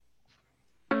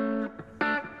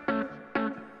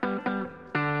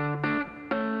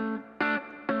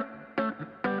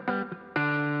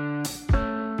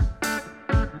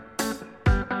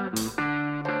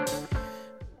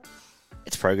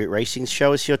Pro Group Racing.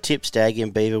 Show us your tips. Dag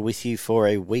and Beaver with you for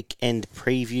a weekend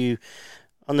preview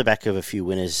on the back of a few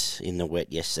winners in the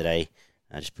wet yesterday.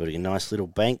 Just putting a nice little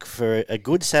bank for a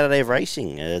good Saturday of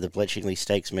racing. The Bletchingley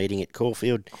Stakes meeting at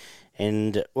Caulfield,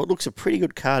 and what looks a pretty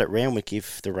good card at Randwick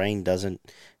if the rain doesn't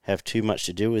have too much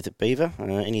to do with it, Beaver.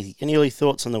 Any early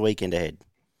thoughts on the weekend ahead?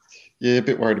 Yeah, a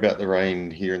bit worried about the rain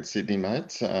here in Sydney,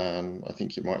 mate. I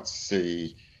think you might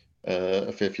see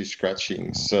a fair few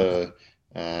scratchings. So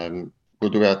we'll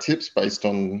do our tips based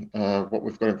on what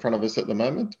we've got in front of us at the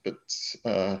moment. But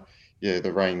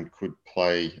the rain could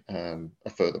play a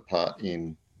further part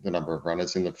in the number of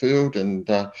runners in the field. And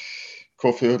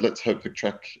Caulfield, let's hope the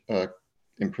track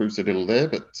improves a little there.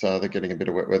 But they're getting a bit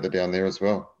of wet weather down there as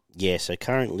well. Yeah, so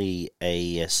currently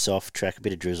a soft track, a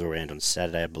bit of drizzle around on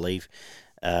Saturday, I believe.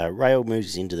 Rail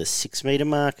moves into the 6 metre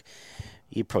mark.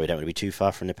 You probably don't want to be too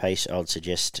far from the pace, I would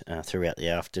suggest, throughout the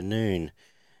afternoon.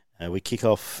 We kick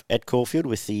off at Caulfield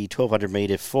with the 1200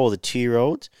 metre for the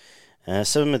 2-year-olds.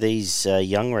 Some of these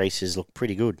young racers look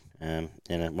pretty good. And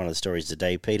one of the stories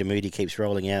today, Peter Moody keeps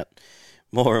rolling out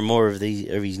more and more of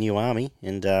his new army.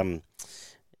 And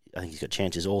I think he's got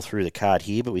chances all through the card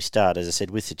here. But we start, as I said,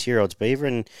 with the 2-year-olds, Beaver.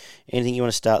 And anything you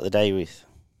want to start the day with?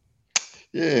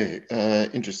 Yeah,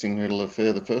 interesting little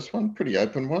affair, the first one. Pretty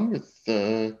open one with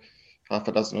half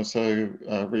a dozen or so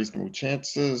reasonable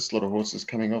chances. A lot of horses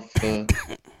coming off a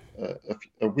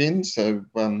win. So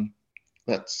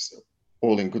that's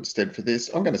all in good stead for this.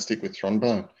 I'm going to stick with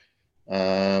Thronbone.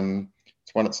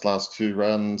 It's won its last 2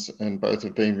 runs and both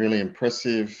have been really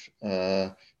impressive.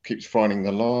 Keeps finding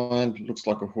the line. Looks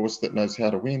like a horse that knows how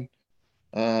to win.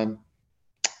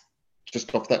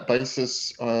 Just off that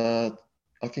basis,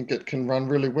 I think it can run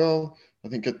really well. I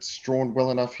think it's drawn well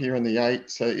enough here in the 8,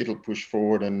 so it'll push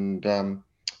forward and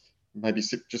maybe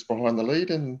sit just behind the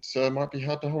lead, and so it might be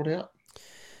hard to hold out.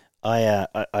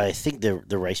 I think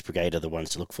the Race Brigade are the ones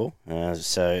to look for.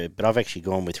 But I've actually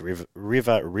gone with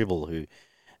River Ribble, who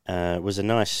was a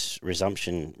nice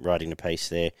resumption riding the pace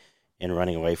there and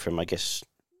running away from, I guess,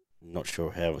 not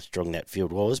sure how strong that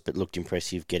field was, but looked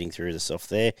impressive getting through the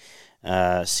soft there.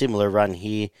 Similar run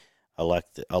here. I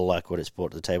like what it's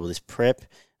brought to the table, this prep.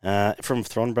 From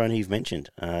Thronbone, who you've mentioned.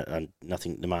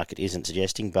 Nothing the market isn't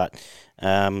suggesting, but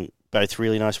both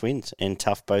really nice wins and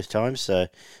tough both times. So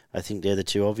I think they're the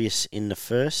two obvious in the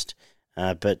first,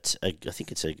 but I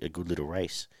think it's a good little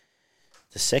race.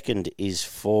 The second is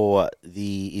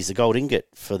the Gold Ingot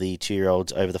for the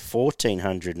 2-year-olds over the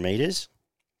 1400 metres.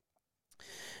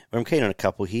 I'm keen on a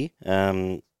couple here.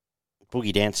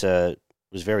 Boogie Dancer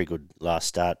was very good last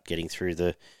start, getting through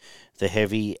the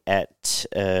heavy at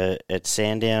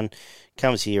Sandown.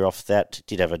 Comes here off that,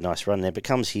 did have a nice run there, but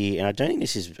comes here, and I don't think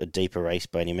this is a deeper race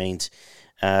by any means.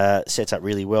 Sets up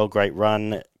really well, great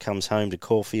run, comes home to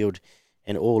Caulfield,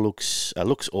 and all looks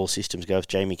all systems go with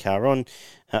Jamie Carr on.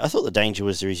 I thought the danger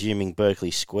was the resuming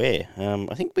Berkeley Square.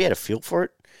 I think we had a feel for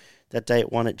it that day.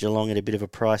 It won at Geelong at a bit of a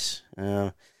price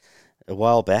a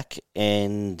while back,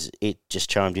 and it just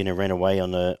chimed in and ran away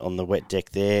on the wet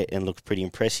deck there and looked pretty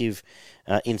impressive.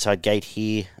 Inside gate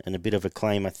here and a bit of a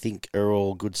claim, I think, are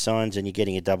all good signs, and you're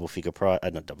getting a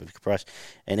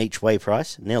an each way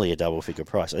price, nearly a double figure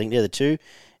price. I think they're the two,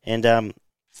 and I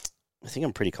think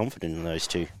I'm pretty confident in those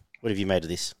two. What have you made of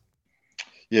this?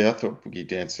 Yeah, I thought Boogie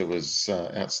Dancer was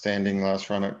outstanding last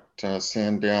run at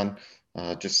Sandown.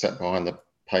 Just sat behind the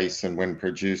pace, and when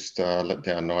produced, let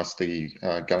down nicely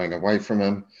going away from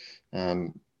him.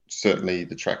 Certainly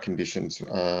the track conditions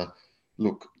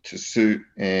look to suit,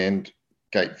 and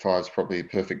gate 5 is probably a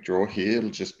perfect draw here. It'll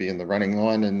just be in the running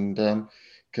line and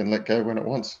can let go when it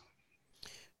wants.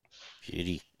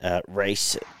 Beauty.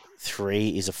 Race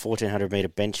 3 is a 1400 metre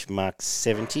benchmark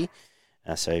 70.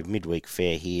 So midweek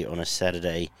fair here on a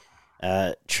Saturday.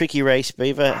 Tricky race,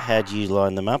 Beaver. How do you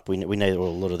line them up? We know a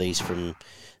lot of these from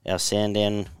our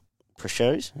Sandown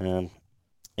shows.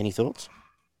 Any thoughts?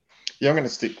 Yeah, I'm going to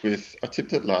stick with, I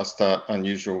tipped it last start,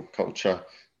 Unusual Culture.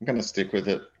 I'm going to stick with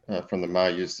it from the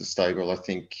Mayus, the stable. I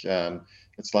think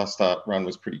its last start run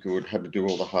was pretty good. Had to do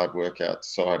all the hard work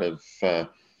outside of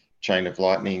Chain of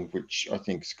Lightning, which I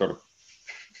think's got a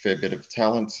fair bit of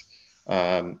talent,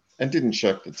 and didn't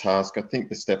shirk the task. I think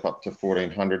the step up to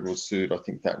 1400 will suit. I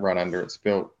think that run under its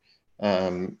belt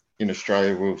in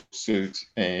Australia will suit,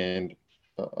 and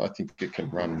I think it can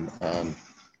run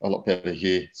a lot better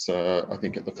here. So I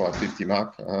think at the 550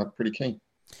 mark, pretty keen.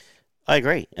 I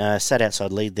agree. Sat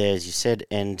outside lead there, as you said,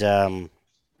 and I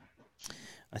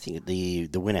think the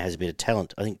winner has a bit of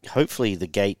talent. I think hopefully the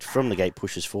gate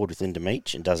pushes forward with Linda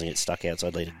Meach and doesn't get stuck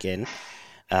outside lead again.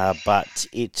 But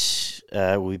it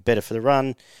will be better for the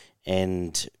run,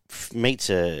 and meets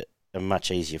a a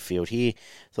much easier field here.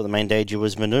 Thought the main danger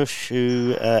was Manush,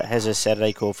 who has a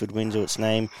Saturday Caulfield win to its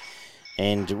name,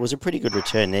 and it was a pretty good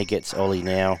return there. Gets Ollie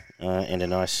now, and a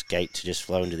nice gate to just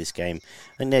flow into this game.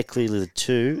 I think they're clearly the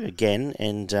two again,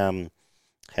 and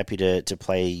happy to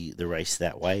play the race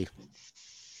that way.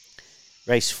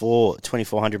 Race 4,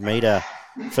 2,400 metre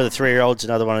for the 3-year-olds.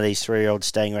 Another one of these 3-year-old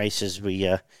staying races we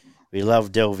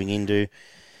love delving into.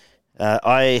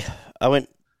 I went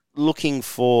looking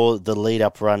for the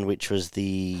lead-up run, which was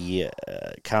the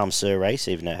Calm Sir race,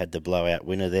 even though it had the blowout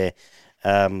winner there.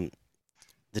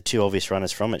 The two obvious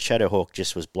runners from it. Shadowhawk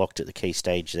just was blocked at the key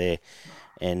stage there,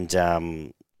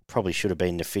 and probably should have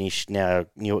been the finish. Now,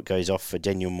 knew it goes off for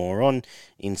Daniel Moron.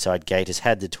 Inside Gate has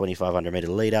had the 2,500 metre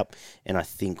lead up, and I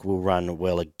think will run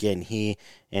well again here.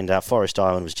 And Forest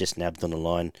Island was just nabbed on the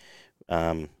line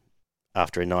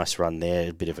after a nice run there.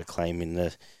 A bit of a claim in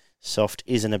the soft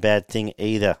isn't a bad thing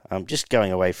either. Just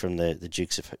going away from the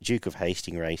Duke of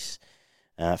Hastings race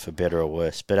for better or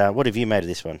worse. But what have you made of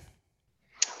this one?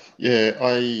 Yeah,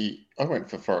 I went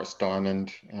for Forest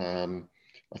Diamond. I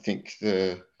think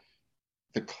the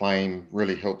claim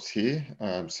really helps here.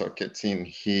 So it gets in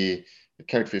here. It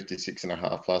carried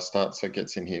 56.5 last start, so it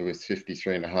gets in here with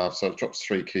 53.5. So it drops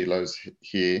 3 kilos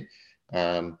here.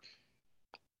 And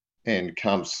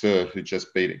Calm Sir, who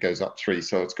just beat it, goes up 3.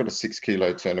 So it's got a 6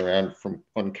 kilo turnaround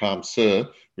on Calm Sir,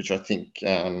 which I think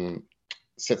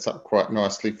sets up quite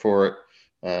nicely for it.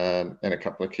 And a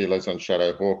couple of kilos on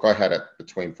Shadowhawk. I had it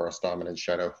between Forest Diamond and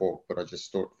Shadowhawk, but I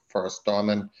just thought Forest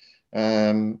Diamond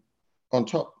on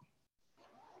top.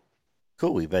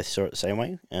 Cool, we both saw it the same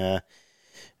way.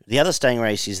 The other staying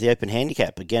race is the Open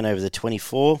Handicap, again over the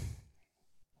 24.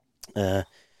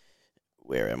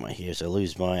 Where am I here? So I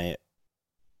lose my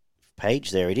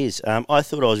page. There it is. I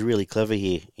thought I was really clever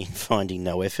here in finding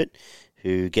No Effort,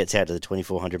 who gets out to the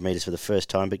 2,400 metres for the first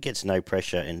time, but gets no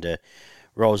pressure and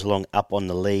rolls along up on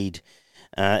the lead.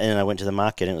 And then I went to the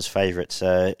market and it was favourite,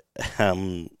 so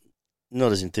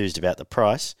not as enthused about the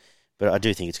price, but I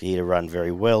do think it's here to run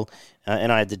very well.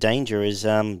 And I had the danger is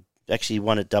actually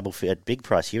won at at big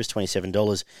price. Here is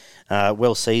 $27.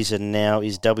 Well seasoned now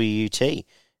is WUT.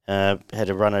 Had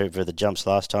a run over the jumps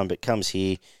last time, but comes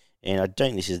here, and I don't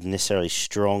think this is necessarily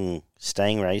strong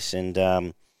staying race.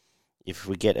 And if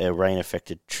we get a rain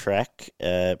affected track,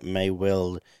 may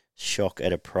well shock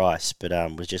at a price. But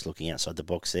was just looking outside the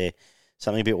box there.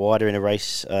 Something a bit wider in a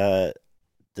race that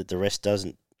the rest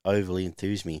doesn't overly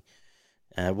enthuse me.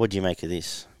 What do you make of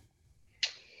this?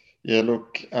 Yeah,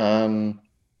 look, I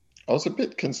was a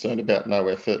bit concerned about No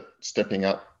Effort stepping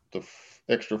up the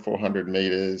extra 400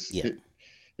 metres. Yeah.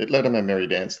 It led him a merry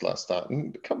dance last start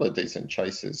and a couple of decent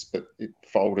chases, but it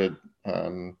folded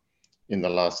in the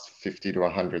last 50 to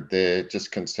 100 there. It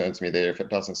just concerns me there if it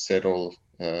doesn't settle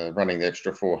running the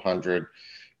extra 400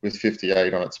 with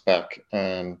 58 on its back.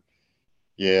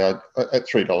 Yeah, at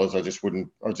 $3,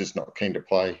 I'm just not keen to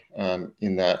play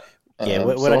in that. Yeah,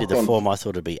 when I did the form, I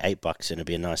thought it'd be $8 and it'd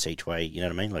be a nice each way. You know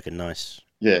what I mean? Like a nice.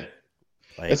 Yeah,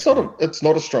 it's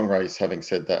not a strong race. Having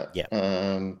said that, yeah.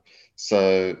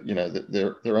 So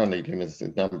they're only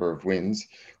limited number of wins.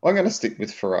 I'm going to stick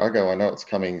with Farrago. I know it's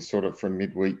coming sort of from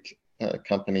midweek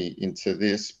company into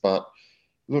this, but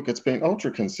look, it's been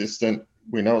ultra consistent.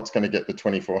 We know it's going to get the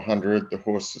 2,400. The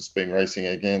horse it's been racing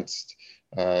against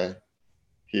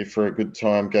here for a good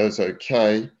time goes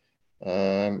okay.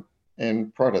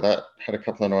 And prior to that, had a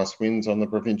couple of nice wins on the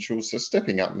provincials, so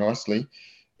stepping up nicely.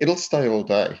 It'll stay all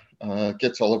day.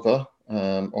 Gets Oliver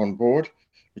on board,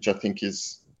 which I think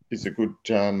is a good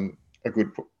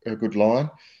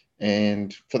line.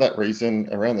 And for that reason,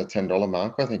 around the $10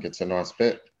 mark, I think it's a nice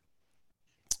bet.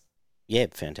 Yeah,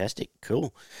 fantastic,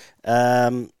 cool.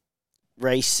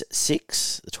 Race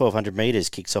 6, the 1,200 metres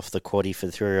kicks off the quaddie for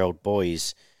the 3-year-old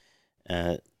boys.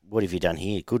 What have you done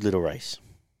here? Good little race.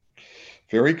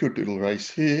 Very good little race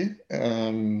here.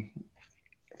 4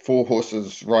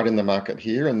 horses right in the market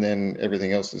here, and then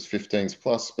everything else is 15s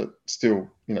plus, but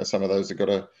still, some of those have got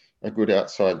a good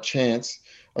outside chance.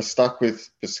 I stuck with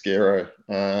Pesquero.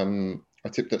 I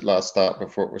tipped it last start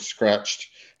before it was scratched.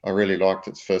 I really liked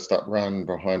its first up run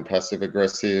behind Passive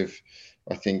Aggressive.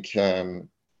 I think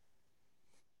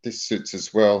this suits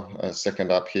as well.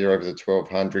 Second up here over the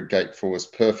 1,200. Gate 4 is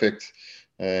perfect,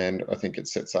 and I think it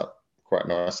sets up quite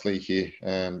nicely here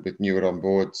with Newitt on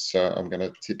board. So I'm going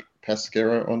to tip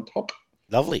Pesquero on top.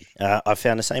 Lovely. I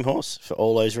found the same horse for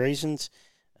all those reasons.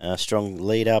 Strong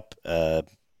lead up,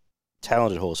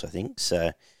 talented horse, I think.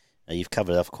 So you've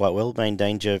covered it off quite well. Main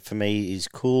danger for me is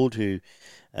Cooled, who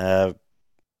has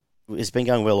been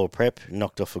going well all prep.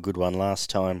 Knocked off a good one last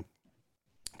time.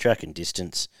 Track and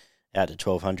distance out to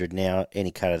 1,200 now.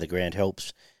 Any cut of the ground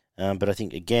helps. But I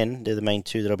think, again, they're the main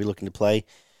two that I'll be looking to play.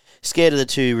 Scared of the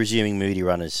two resuming Moody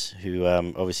runners, who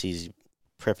obviously is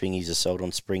prepping his assault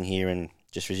on spring here and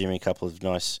just resuming a couple of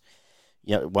nice,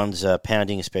 one's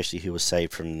Pounding, especially, who was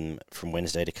saved from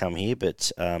Wednesday to come here.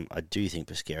 But I do think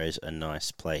Pesquero's a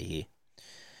nice play here.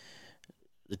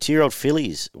 The 2-year-old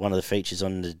fillies, one of the features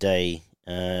on the day.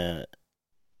 They're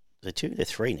 2? They're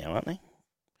 3 now, aren't they?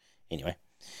 Anyway,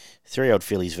 3-year-old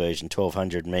fillies version,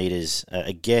 1,200 metres.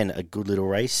 Again, a good little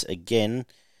race. Again,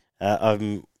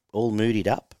 I'm all moodied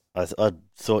up. I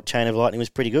thought Chain of Lightning was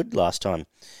pretty good last time.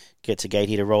 Gets a gate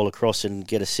here to roll across and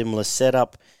get a similar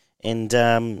setup. And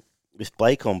with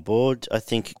Blake on board, I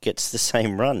think it gets the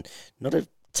same run. Not a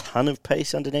ton of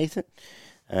pace underneath it.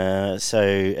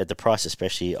 So at the price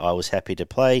especially, I was happy to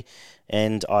play.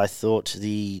 And I thought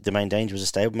the main danger was a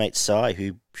stablemate, Sai,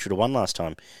 who should have won last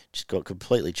time. Just got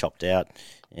completely chopped out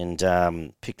and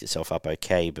picked itself up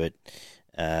okay. But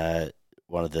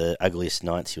one of the ugliest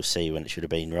nights you'll see when it should have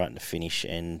been right in the finish.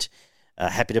 And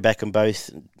happy to back them both.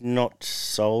 Not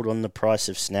sold on the price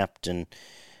of Snapped. And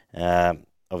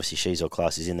obviously She's All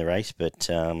Class is in the race. But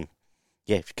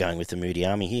going with the Moody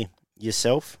Army here.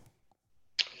 Yourself?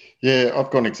 Yeah, I've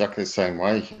gone exactly the same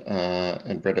way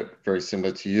and read it very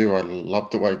similar to you. I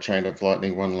loved the way Chain of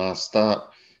Lightning won last start,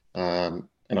 and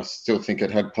I still think it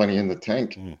had plenty in the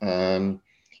tank.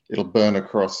 It'll burn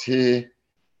across here,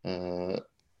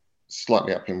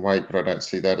 slightly up in weight, but I don't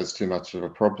see that as too much of a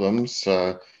problem.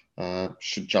 So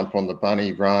should jump on the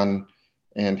bunny, run,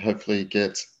 and hopefully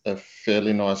get a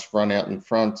fairly nice run out in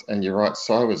front. And you're right,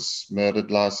 Sai was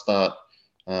murdered last start.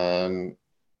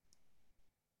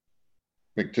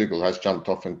 McDougall has jumped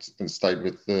off and stayed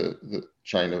with the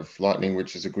Chain of Lightning,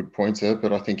 which is a good pointer,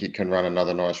 but I think he can run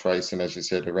another nice race. And as you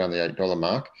said, around the $8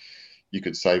 mark, you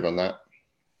could save on that.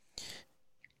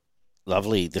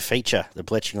 Lovely. The feature, the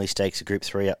Bletchingley Stakes, Group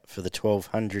 3 up for the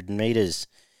 1,200 metres.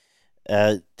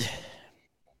 I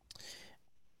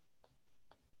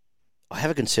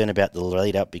have a concern about the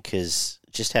lead up because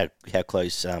just how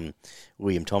close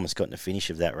William Thomas got in the finish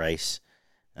of that race,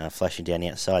 flashing down the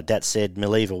outside. That said,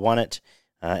 Maliva won it.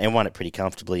 And won it pretty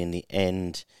comfortably in the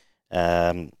end.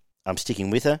 I'm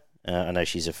sticking with her. I know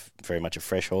she's very much a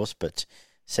fresh horse, but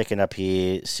second up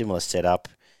here, similar setup.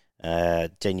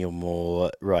 Daniel Moore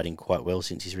riding quite well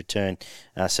since his return.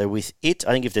 So with it,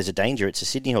 I think if there's a danger, it's a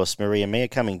Sydney horse, Maria Mia,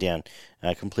 coming down.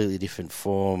 Completely different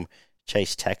form.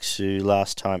 Chase Taxu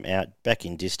last time out, back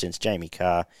in distance. Jamie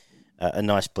Carr, a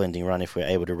nice blending run if we're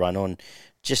able to run on.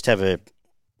 Just have a...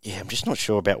 Yeah, I'm just not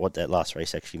sure about what that last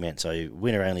race actually meant. So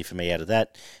winner only for me out of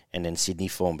that, and then Sydney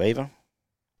form Beaver.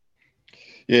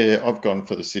 Yeah, I've gone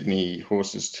for the Sydney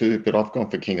horses too, but I've gone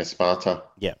for King of Sparta.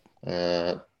 Yeah.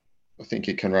 I think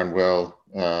he can run well.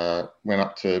 Went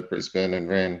up to Brisbane and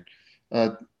ran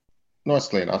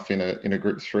nicely enough in a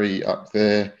Group 3 up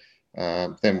there.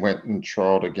 Then went and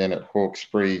trialled again at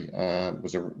Hawkesbury. It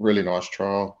was a really nice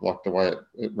trial. Liked the way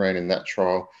it ran in that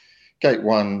trial. Gate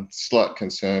 1, slight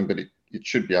concern, but it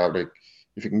should be able to,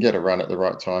 if it can get a run at the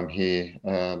right time here,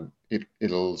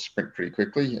 it'll sprint pretty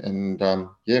quickly. And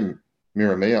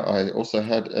Miramia, I also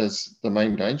had as the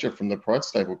main danger from the Pride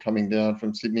Stable coming down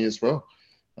from Sydney as well.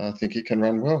 I think he can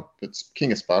run well. It's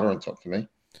King of Sparta on top for me.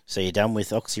 So you're done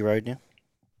with Oxy Road now?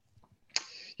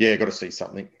 Yeah, got to see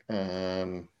something.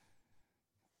 I'll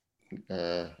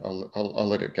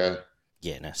let it go.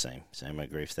 Yeah, no, same. I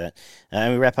agree with that.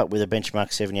 And we wrap up with a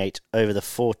benchmark 78 over the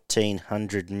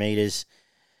 1,400 metres.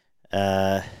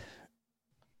 Not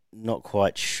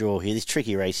quite sure here. This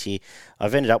tricky race here.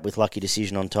 I've ended up with Lucky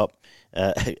Decision on top.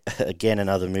 Again,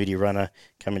 another Moody runner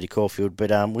coming to Caulfield, but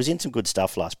was in some good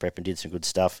stuff last prep and did some good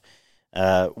stuff.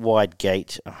 Wide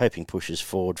gate, I'm hoping pushes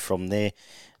forward from there.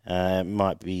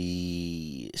 Might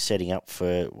be setting up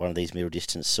for one of these middle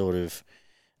distance sort of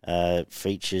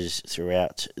features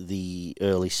throughout the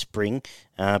early spring,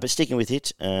 but sticking with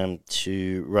it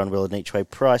to run well at an each way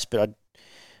price. But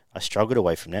I struggled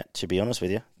away from that, to be honest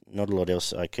with you. Not a lot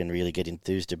else I can really get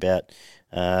enthused about.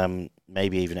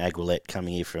 Maybe even Aguilette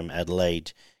coming here from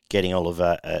Adelaide, getting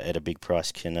Oliver at a big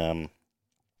price can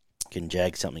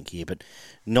jag something here, but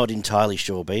not entirely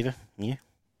sure. Beaver, you?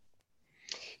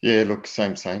 Yeah, look,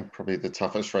 same. Probably the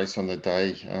toughest race on the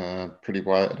day. Pretty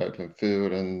wide open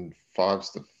field, and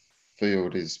 5's the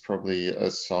field is probably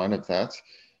a sign of that.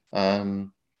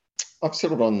 I've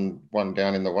settled on one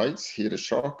down in the weights here to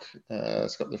shock.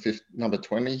 It's got the number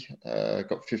 20,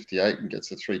 got 58 and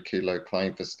gets a 3 kilo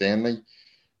claim for Stanley.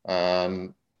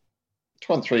 1-3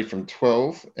 from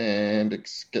 12 and it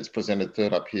gets presented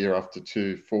third up here after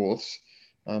 2 fourths.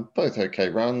 Both okay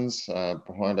runs,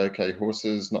 behind okay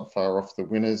horses, not far off the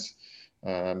winners.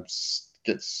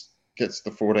 Gets gets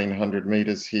the 1,400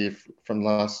 metres here from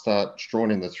last start. It's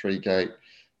drawn in the 3 gate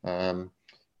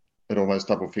at almost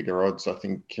double figure odds. I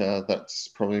think that's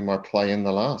probably my play in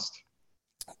the last.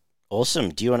 Awesome.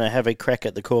 Do you want to have a crack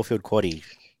at the Caulfield Quaddie?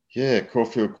 Yeah,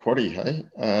 Caulfield Quaddie, hey?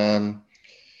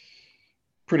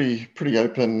 Pretty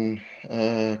open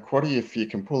quaddie if you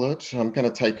can pull it. I'm going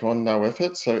to take on No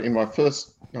Effort. So in my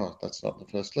first, that's not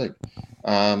the first leg.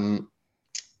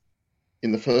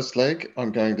 In the first leg,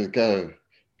 I'm going to go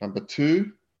number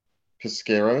 2,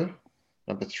 Pesquero,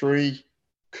 number 3,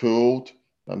 Cooled,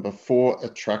 number 4,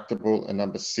 Attractable, and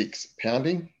number 6,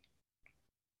 Pounding.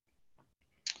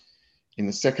 In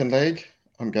the second leg,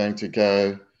 I'm going to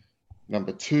go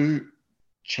number 2,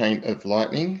 Chain of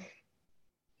Lightning,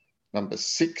 number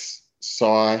 6,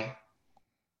 Psy,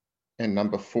 and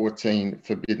number 14,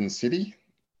 Forbidden City.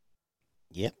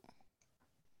 Yep.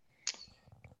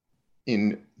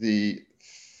 In the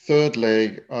third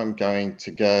leg, I'm going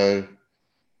to go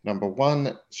number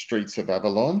 1, Streets of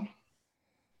Avalon,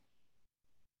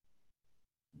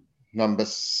 number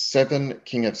 7,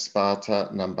 King of Sparta,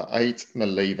 number 8,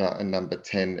 Maliva, and number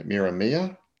 10,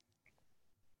 Miramia.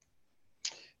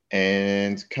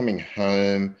 And coming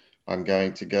home, I'm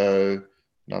going to go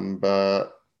number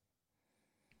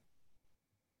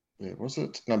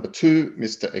 2,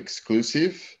 Mr.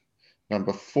 Exclusive,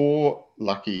 number 4,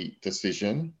 Lucky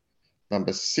Decision,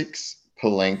 number 6,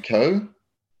 Polanco,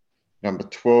 number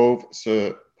 12,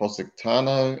 Sir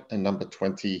Positano, and number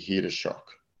 20, Here to Shock.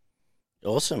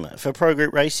 Awesome. For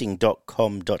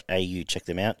progroupracing.com.au, check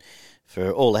them out.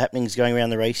 For all the happenings going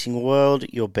around the racing world,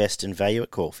 your best and value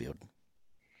at Caulfield.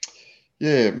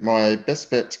 Yeah, my best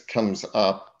bet comes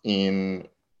up in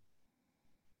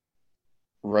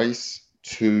race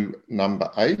 2, number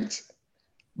 8,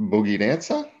 Boogie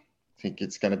Dancer. I think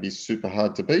it's going to be super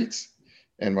hard to beat.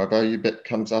 And my value bet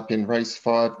comes up in race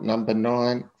 5, number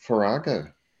 9,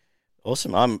 Farrago.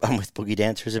 Awesome. I'm with Boogie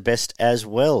Dancer as a best as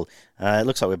well. It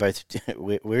looks like we're both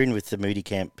we're in with the Moody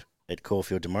Camp at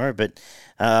Caulfield tomorrow, but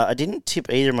I didn't tip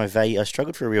either of my value. I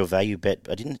struggled for a real value bet,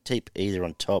 but I didn't tip either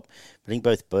on top. I think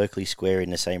both Berkeley Square in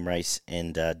the same race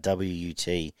and WUT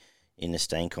in the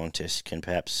staying contest can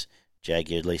perhaps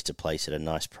jag you at least a place at a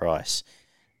nice price.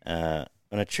 On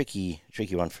a tricky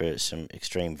one for some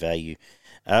extreme value.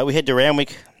 We head to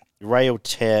Randwick. Rail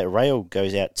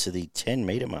goes out to the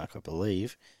 10-metre mark, I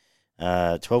believe.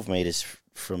 12 metres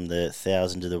from the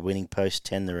 1,000 to the winning post,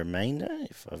 10 the remainder,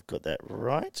 if I've got that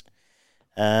right.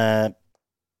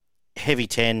 Heavy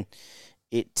 10.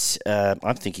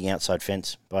 I'm thinking outside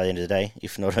fence by the end of the day,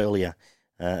 if not earlier.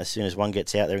 As soon as one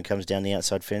gets out there and comes down the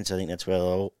outside fence, I think that's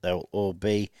where they'll all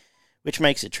be, which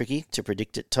makes it tricky to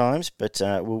predict at times. But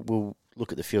we'll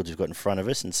look at the fields we've got in front of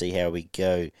us and see how we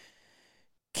go.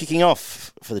 Kicking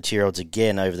off for the 2-year-olds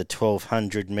again over the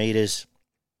 1,200 metres.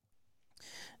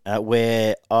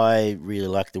 Where I really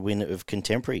like the win of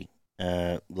Contemporary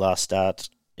last start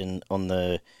on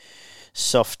the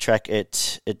soft track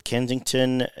at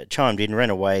Kensington. Chimed in, ran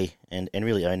away, and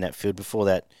really owned that field. Before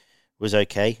that was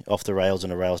okay, off the rails on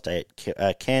a rails day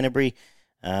at Canterbury.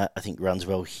 I think runs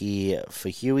well here for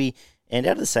Huey. And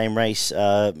out of the same race,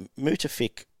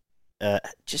 Mutafik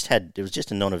it was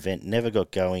just a non-event, never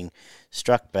got going,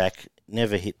 struck back,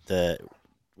 never hit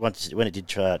when it did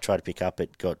try to pick up,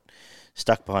 it got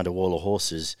stuck behind a wall of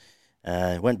horses,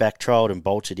 went back, trialled and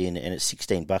bolted in, and it's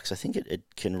 $16. I think it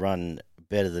can run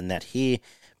better than that here.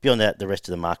 Beyond that, the rest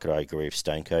of the market, I agree with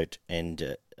Stonecoat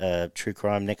and True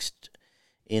Crime next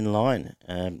in line.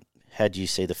 How do you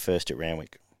see the first at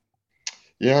Randwick?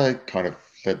 Yeah, I kind of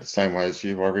led the same way as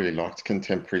you. I really liked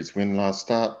Contemporary's win last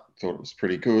start. Thought it was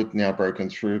pretty good. Now broken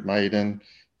through Maiden,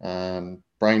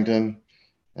 Braindon.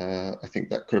 I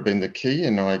think that could have been the key,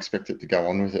 and I expect it to go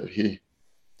on with it here.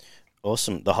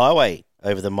 Awesome. The highway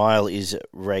over the mile is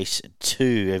race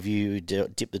 2. Have you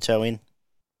dipped the toe in?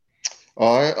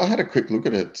 I had a quick look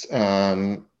at it.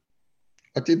 I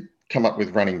did come up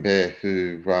with Running Bear,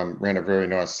 who ran a very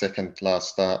nice second last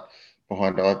start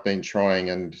behind I've Been Trying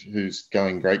and who's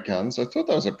going great guns. I thought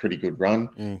that was a pretty good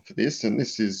run for this, and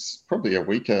this is probably a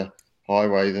weaker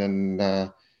highway than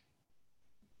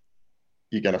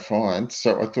you're going to find.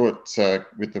 So I thought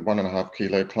with the 1.5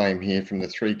 kilo claim here from the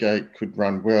 3 gate could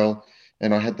run well.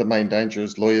 And I had the Main Danger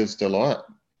as Lawyer's Delight,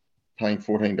 paying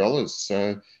 $14.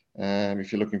 So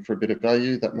if you're looking for a bit of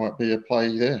value, that might be a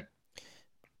play there.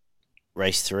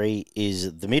 Race 3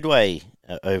 is the Midway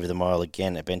over the mile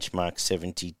again at benchmark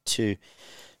 72.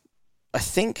 I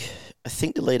think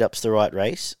the lead up's the right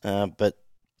race, but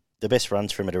the best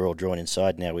runs from it are all drawn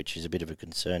inside now, which is a bit of a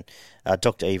concern.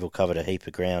 Dr. Evil covered a heap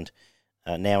of ground.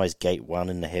 Now as gate 1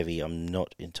 in the heavy, I'm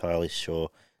not entirely sure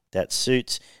that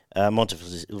suits. Monte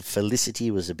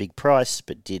Felicity was a big price,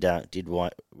 but did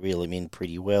reel him in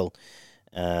pretty well.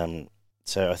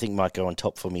 So I think might go on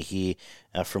top for me here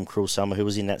from Cruel Summer, who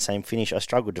was in that same finish. I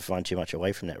struggled to find too much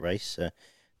away from that race. So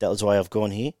that was why I've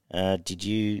gone here. Did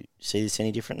you see this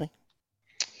any differently?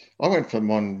 I went for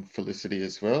Mon Felicity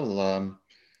as well.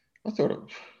 I thought it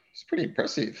was pretty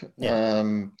impressive Yeah.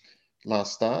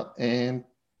 last start. And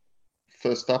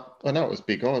first up, I know it was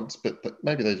big odds, but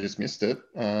maybe they just missed it.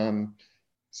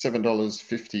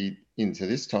 $7.50 into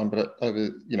this time, but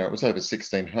it was over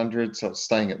 1,600, so it's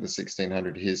staying at the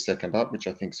 1,600 here, second up, which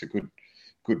I think is a good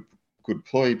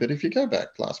ploy. But if you go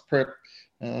back last prep,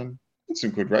 it's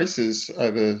some good races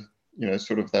over,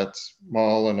 sort of that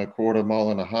mile and a quarter,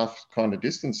 mile and a half kind of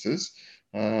distances,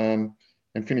 and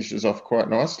finishes off quite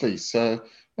nicely. So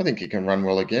I think he can run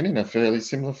well again in a fairly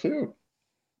similar field.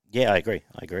 Yeah, I agree.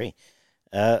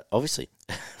 Obviously,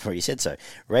 already said so.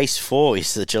 Race 4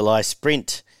 is the July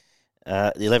Sprint,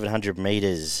 the 1,100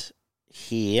 metres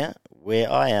here,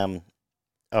 where I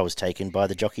was taken by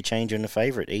the jockey changer and the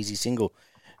favourite, Easy Single.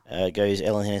 Goes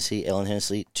Ellen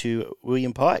Hennessy to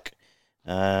William Pike.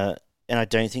 And I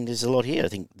don't think there's a lot here. I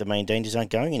think the main dangers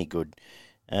aren't going any good.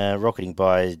 Rocketing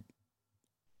by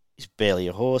is barely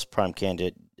a horse. Prime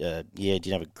Candidate,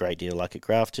 didn't have a great deal of luck at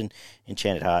Grafton.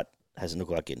 Enchanted Heart hasn't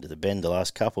looked like getting to the bend the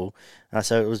last couple.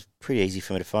 So it was pretty easy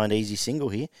for me to find Easy Single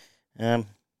here. And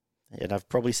I've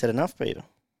probably said enough, Peter.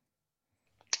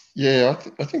 Yeah,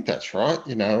 I think that's right.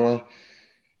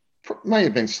 May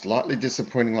have been slightly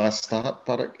disappointing last start,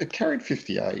 but it carried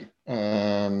 58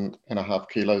 and a half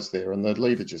kilos there, and the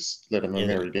leader just let him a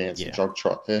merry dance, a jog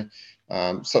trot there.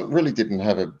 So it really didn't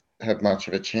have much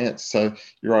of a chance. So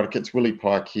you're right, it gets Willie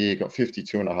Pike here, got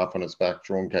 52 and a half on its back,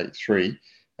 drawn gate 3.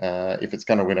 If it's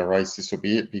going to win a race, this will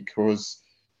be it, because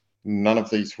none of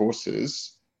these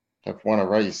horses have won a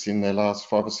race in their last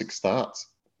 5 or 6 starts.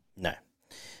 No,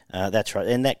 that's right.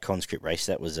 And that conscript race,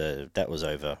 that was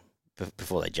over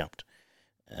before they jumped.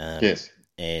 Yes.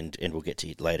 And we'll get to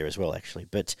it later as well, actually.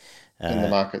 But and the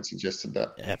market suggested that.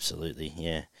 Absolutely,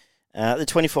 yeah. The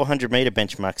 2,400 metre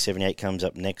benchmark 78 comes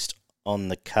up next on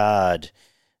the card.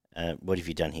 What have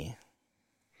you done here?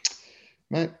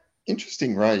 Mate,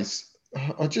 interesting race.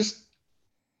 I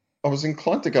was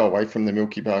inclined to go away from the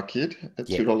Milky Bar Kid at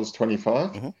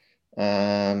 $2.25. Mm-hmm.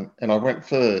 And I went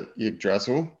for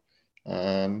Yggdrasil.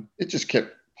 It just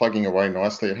kept plugging away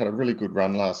nicely. It had a really good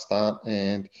run last start,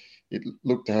 and it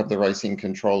looked to have the racing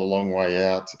control a long way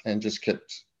out, and just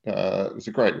kept, it was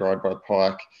a great ride by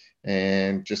Pike,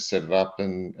 and just set it up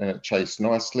and it chased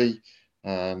nicely.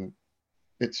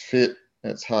 It's fit,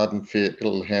 it's hard and fit.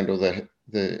 It'll handle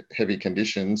the heavy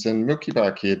conditions. And Milky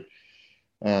Bar Kid,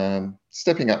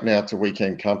 stepping up now to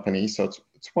weekend company. So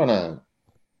it's won a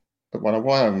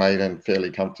Wyong Maiden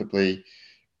fairly comfortably.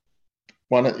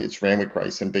 Won its Randwick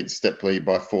race and beat Stepley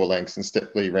by 4 lengths. And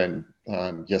Stepley ran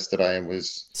yesterday and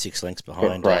was 6 lengths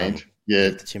behind.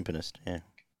 The Timpanist, yeah.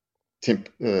 Was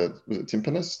it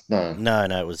Timpanist?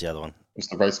 No, it was the other one. It was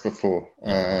the race before.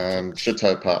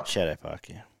 Chateau Park. Shadow Park,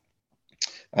 yeah.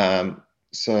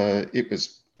 So it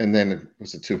was, and then it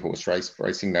was a 2-horse race,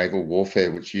 Racing Naval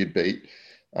Warfare, which you'd beat.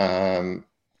 So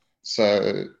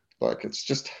like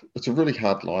it's a really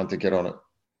hard line to get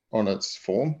on its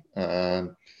form.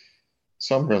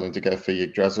 So I'm willing to go for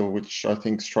Yggdrasil, which I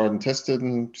think's tried and tested,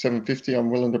 and $7.50. I'm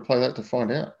willing to play that to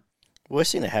find out.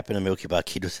 Worst thing that happened to Milky Bar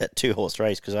Kid was that 2-horse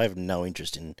race, because I have no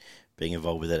interest in being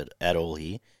involved with it at all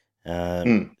here.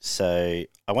 So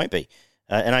I won't be.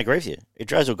 And I agree with you.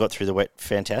 Yggdrasil got through the wet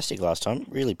fantastic last time,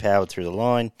 really powered through the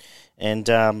line, and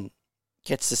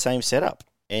gets the same setup.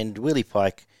 And Willie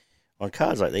Pike, on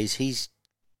cards like these, he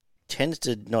tends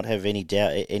to not have any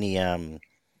doubt, any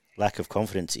lack of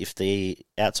confidence. If the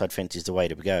outside fence is the way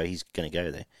to go, he's going to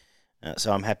go there.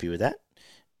 So I'm happy with that.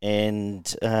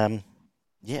 And I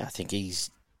think he's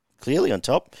clearly on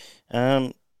top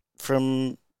from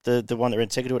the one that ran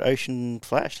second to it, Ocean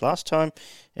Flash, last time.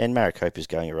 And Maricopa's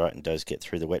going all right and does get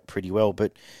through the wet pretty well.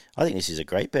 But I think this is a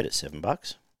great bet at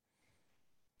 $7.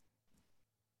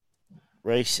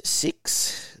 Race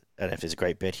 6, I don't know if there's a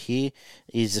great bet here,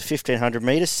 is the 1,500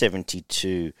 metre,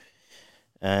 72.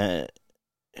 What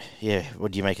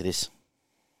do you make of this?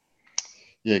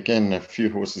 Yeah, again, a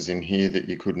few horses in here that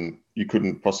you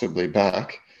couldn't possibly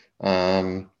back.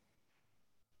 I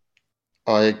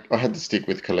had to stick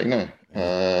with Colino.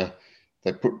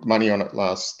 They put money on it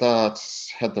last start,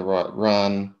 had the right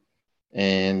run,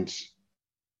 and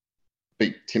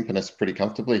beat Timpanist pretty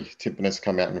comfortably. Timpanist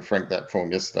come out and franked that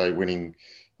form yesterday, winning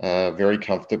very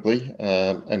comfortably.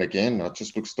 And again, it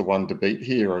just looks the one to beat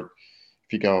here.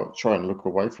 If you try and look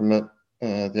away from it,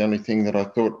 the only thing that I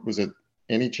thought was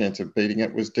any chance of beating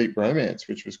it was Deep Romance,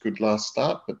 which was good last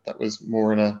start, but that was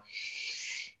more in a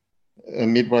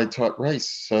midway type race.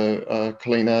 So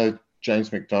Colino,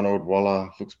 James McDonald, Waller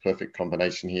looks perfect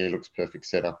combination here, looks perfect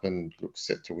setup, and looks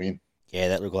set to win. Yeah,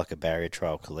 that looked like a barrier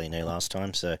trial Colino last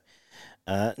time, so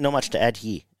not much to add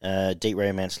here. Deep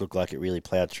Romance looked like it really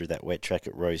ploughed through that wet track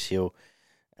at Rose Hill.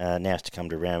 Now it's to come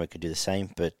to round, we could do the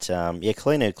same. But,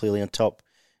 Colino clearly on top.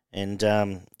 And,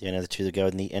 the two that go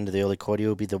in the end of the early quarter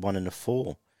will be the 1 and the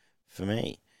 4 for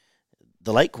me.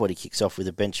 The late quarter kicks off with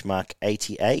a benchmark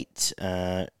 88,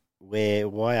 where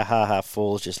Waiahaha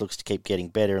Falls just looks to keep getting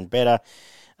better and better.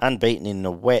 Unbeaten in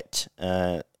the wet,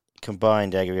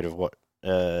 combined aggregate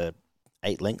of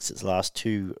 8 lengths, its last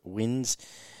 2 wins.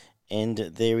 And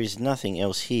there is nothing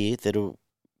else here that'll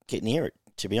get near it,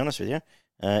 to be honest with you.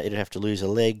 It'd have to lose a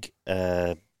leg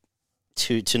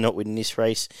to not win this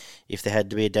race. If there had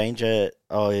to be a danger,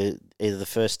 either the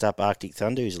first up Arctic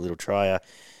Thunder, who's a little trier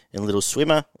and a little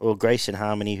swimmer, or Grace and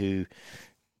Harmony, who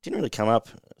didn't really come up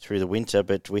through the winter,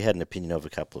 but we had an opinion of a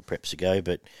couple of preps ago.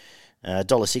 But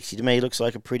 $1.60 to me looks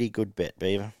like a pretty good bet,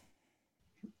 Beaver.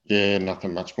 Yeah,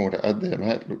 nothing much more to add there,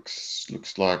 mate.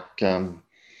 Looks like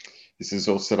this is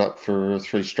all set up for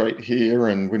 3 straight here,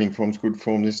 and winning form's good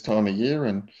form this time of year.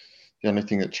 And the only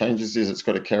thing that changes is it's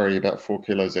got to carry about 4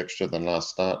 kilos extra than last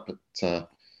start, but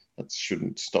that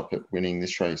shouldn't stop it winning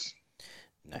this race.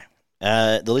 No.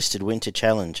 The listed Winter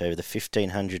Challenge over the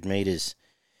 1,500 metres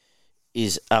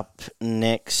is up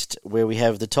next, where we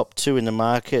have the top 2 in the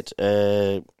market,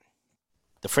 the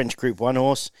French Group 1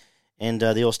 horse and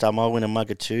the All-Star Mile winner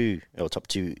Mugger 2, or top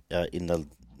 2 in the,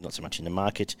 not so much in the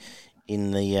market,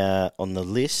 in the on the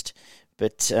list.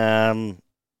 But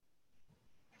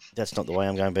that's not the way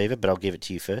I'm going, Beaver, but I'll give it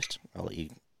to you first. I'll let you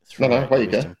throw No, where you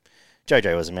go.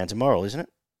 Jojo was a man's moral, isn't it?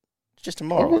 It's just a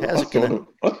moral. I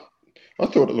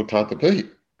thought it looked hard to beat.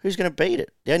 Who's going to beat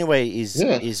it? The only way is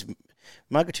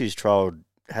Mugger 2's trial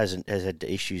has had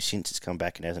issues since it's come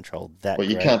back and hasn't trialled that. Well,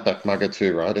 you can't back Mugger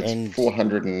 2, right? It's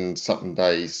 400 and something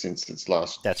days since its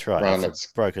last That's right. run. It's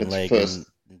broken leg first,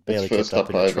 and barely first kept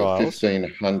up in the trials.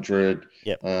 1,500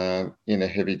 Yep. In a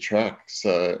heavy track.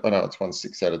 So I know it's won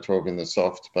 6 out of 12 in the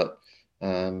soft, but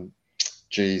it'd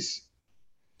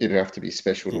have to be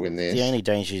special to win this. The only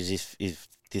danger is if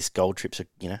this Gold Trip's a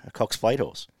Cox Plate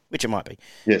horse, which it might be.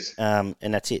 Yes. And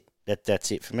that's it.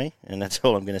 That's it for me, and that's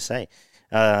all I'm going to say.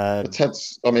 It's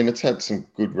had some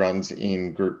good runs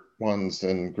in Group 1s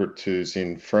and Group 2s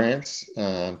in France,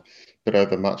 but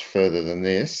over much further than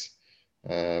this.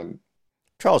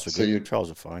 Trials were good. Trials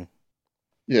were fine.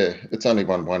 Yeah, it's only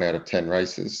won 1 out of 10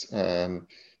 races.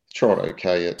 Tried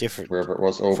okay at wherever it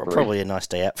was, Albury. Probably a nice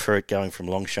day out for it, going from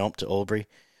Longchamp to Albury.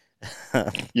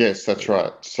 Yes, that's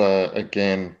right. So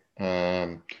again,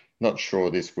 not sure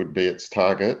this would be its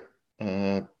target.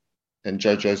 And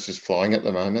Jojo's just flying at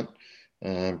the moment.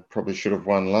 Probably should have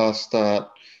won last start.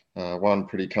 Won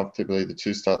pretty comfortably the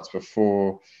 2 starts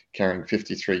before, carrying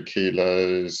 53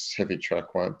 kilos. Heavy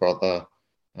track won't bother.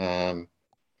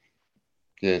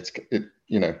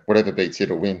 Whatever beats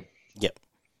it'll win. Yep.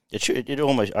 It should. It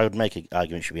almost. I would make an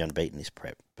argument it should be unbeaten this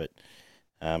prep, but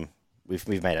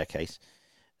we've made our case.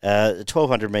 The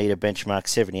 1,200 metre benchmark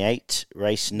 78,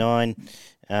 race 9.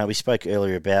 We spoke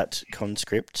earlier about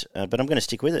Conscript, but I'm going to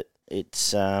stick with it.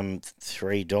 It's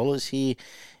 $3 here.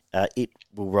 It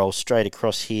will roll straight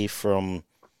across here from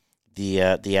the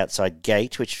outside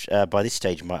gate, which by this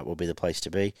stage might well be the place to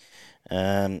be.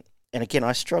 And again,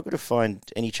 I struggle to find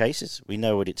any chases. We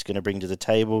know what it's going to bring to the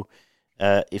table.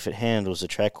 If it handles the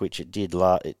track, which it did,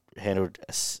 it handled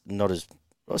a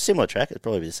similar track. It'd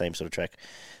probably be the same sort of track,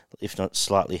 if not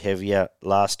slightly heavier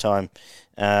last time.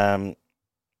 I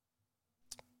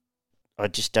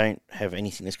just don't have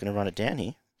anything that's going to run it down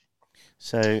here.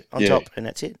 So on top, and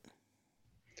that's it.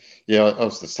 Yeah, I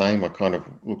was the same. I kind of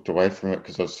looked away from it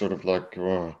because I was sort of like,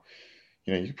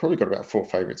 you've probably got about 4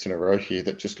 favourites in a row here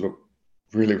that just look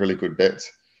really, really good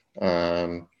bets.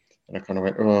 And I kind of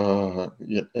went,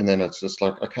 and then it's just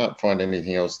like, I can't find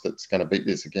anything else that's going to beat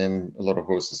this again. A lot of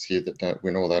horses here that don't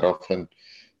win all that often.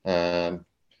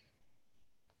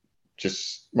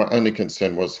 Just my only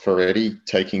concern was Ferretti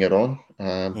taking it on.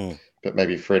 But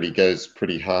maybe Freddie goes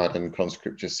pretty hard and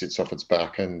Conscript just sits off its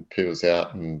back and peels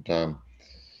out and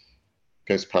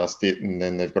goes past it, and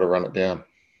then they've got to run it down.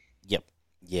 Yep.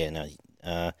 Yeah, no.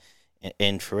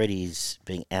 And Ferretti's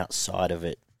being outside of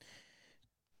it,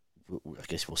 I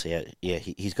guess we'll see.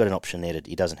 He's got an option there.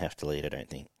 He doesn't have to lead, I don't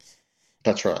think.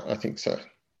 That's right. I think so.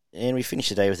 And we finish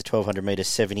the day with a 1,200 metre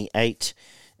 78,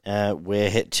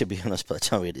 where, to be honest, by the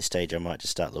time we get to this stage, I might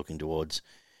just start looking towards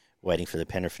waiting for the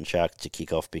Penrith and Sharks to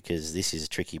kick off, because this is a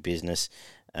tricky business.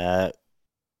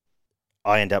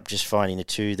 I end up just finding the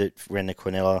two that ran the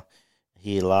Quinella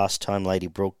here last time, Lady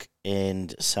Brook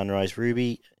and Sunrise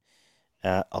Ruby.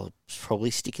 I'll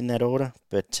probably stick in that order,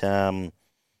 but I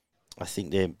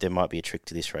think there might be a trick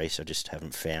to this race. I just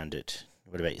haven't found it.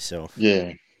 What about yourself?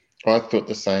 Yeah, I thought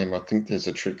the same. I think there's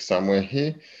a trick somewhere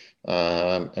here,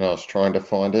 and I was trying to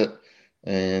find it,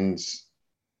 and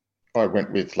I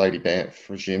went with Lady Banff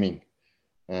resuming.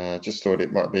 Just thought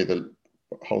it might be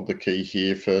hold the key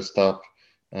here first up.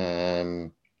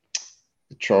 Trialled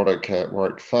okay at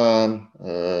Warwick Farm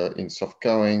in soft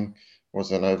going,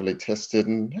 wasn't overly tested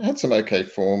and had some okay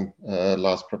form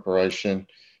last preparation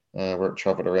where it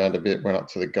travelled around a bit, went up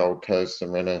to the Gold Coast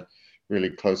and ran a really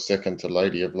close second to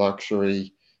Lady of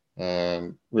Luxury,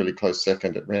 really close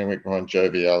second at Randwick behind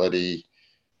Joviality.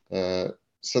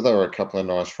 So they were a couple of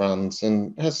nice runs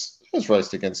and has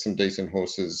raced against some decent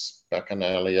horses back in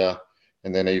earlier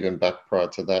and then even back prior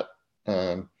to that.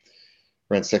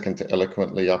 Ran second to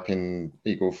Eloquently up in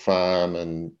Eagle Farm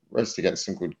and raced against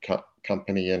some good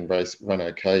company and run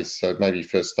okay. So maybe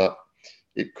first up,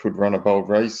 it could run a bold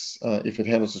race if it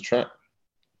handles the track.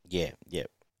 Yeah,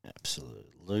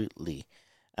 absolutely.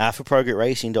 For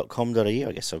progretracing.com.au,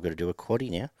 I guess I've got to do a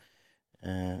quaddie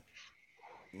now.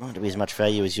 Might be as much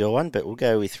value as your one, but we'll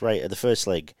go with the first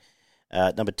leg.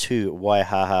 Number 2,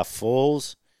 Waihaha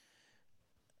Falls.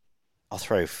 I'll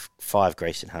throw 5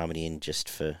 Grace and Harmony in just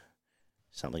for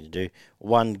something to do.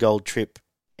 1 Gold Trip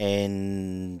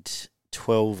and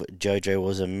 12 Jojo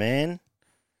Was a Man.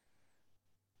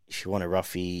 If you want a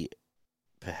roughie,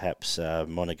 perhaps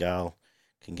Monegal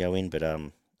can go in, but I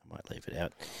might leave it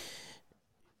out.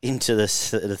 Into the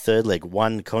third leg,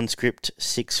 1 Conscript,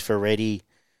 6 Ferretti,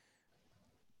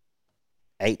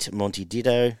 8 Monty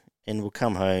Ditto, and we'll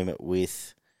come home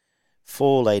with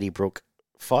 4 Lady Brook,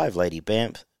 5 Lady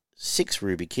Banff, 6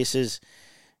 Ruby Kisses,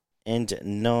 and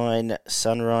 9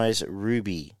 Sunrise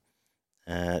Ruby.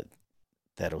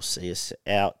 That'll see us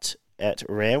out at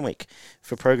Randwick.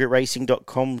 For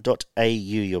progretracing.com.au,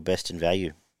 your best in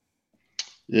value.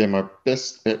 Yeah, my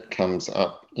best bet comes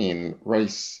up in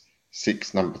race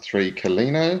 6, number 3,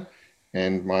 Kalino,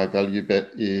 and my value bet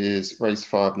is race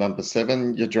 5, number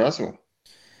 7, Yggdrasil.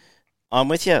 I'm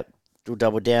with you. We'll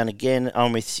double down again.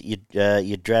 I'm with you,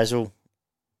 Yggdrasil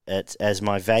as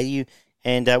my value,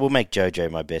 and we'll make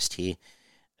Jojo my best here,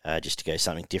 just to go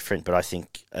something different. But I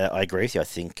think I agree with you. I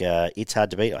think it's hard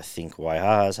to beat. I think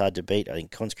Waihaha's hard to beat. I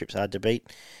think Conscript's hard to beat,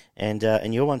 and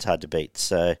your one's hard to beat.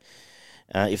 So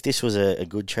if this was a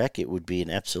good track, it would be an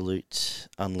absolute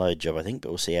unload job, I think. But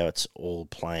we'll see how it's all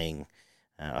playing.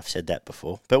 I've said that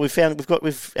before, but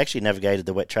we've actually navigated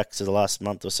the wet tracks of the last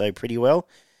month or so pretty well.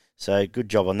 So good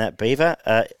job on that, Beaver.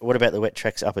 What about the wet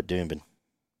tracks up at Doomben?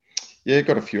 Yeah,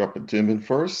 got a few up at Doomben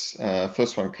for us.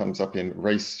 First one comes up in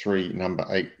race 3, number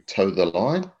 8, Toe the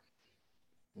Line.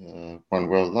 Won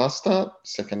well last start.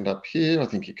 Second up here, I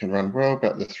think it can run well,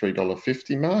 about the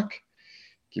 $3.50 mark.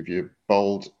 Give you a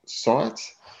bold sight.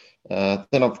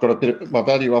 Then I've got a bit of my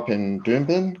value up in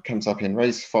Doomben. Comes up in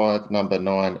race 5, number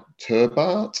 9,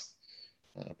 Turbart.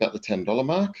 About the $10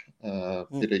 mark.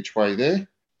 Bit each way there.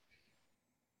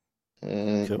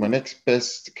 Cool. My next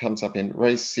best comes up in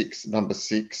race 6, number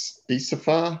 6,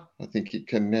 Isafar. I think it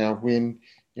can now win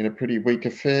in a pretty weak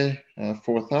affair,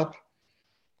 4th up.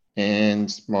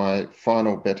 And my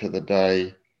final bet of the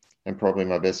day, and probably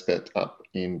my best bet up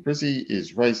in Brizzy,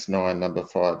 is race 9, number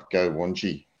 5, Go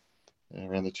Wanji,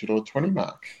 around the $2.20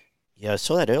 mark. Yeah, I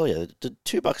saw that earlier. The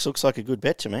 $2 looks like a good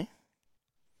bet to me.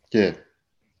 Yeah.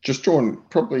 Just drawn,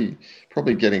 probably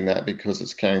getting that because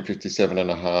it's carrying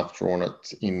 57.5, drawn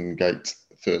it in gate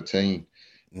 13.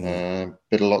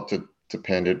 But a lot to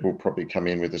depend. It will probably come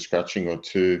in with a scratching or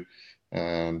two.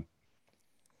 But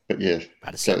yeah.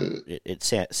 But it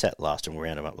sat last and we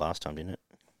rounded up last time, didn't it?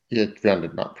 Yeah, it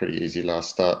rounded up pretty easy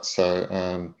last start.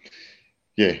 So,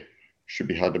 yeah, should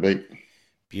be hard to beat.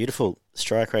 Beautiful.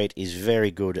 Strike rate is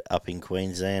very good up in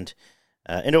Queensland.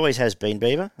 It always has been,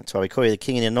 Beaver. That's why we call you the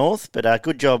king in the north. But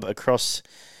good job across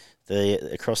the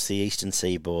eastern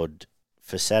seaboard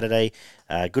for Saturday.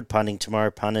 Good punting tomorrow,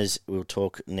 punters. We'll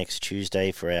talk next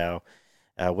Tuesday for our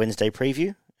Wednesday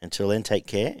preview. Until then, take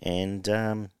care and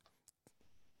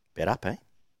bet up, eh?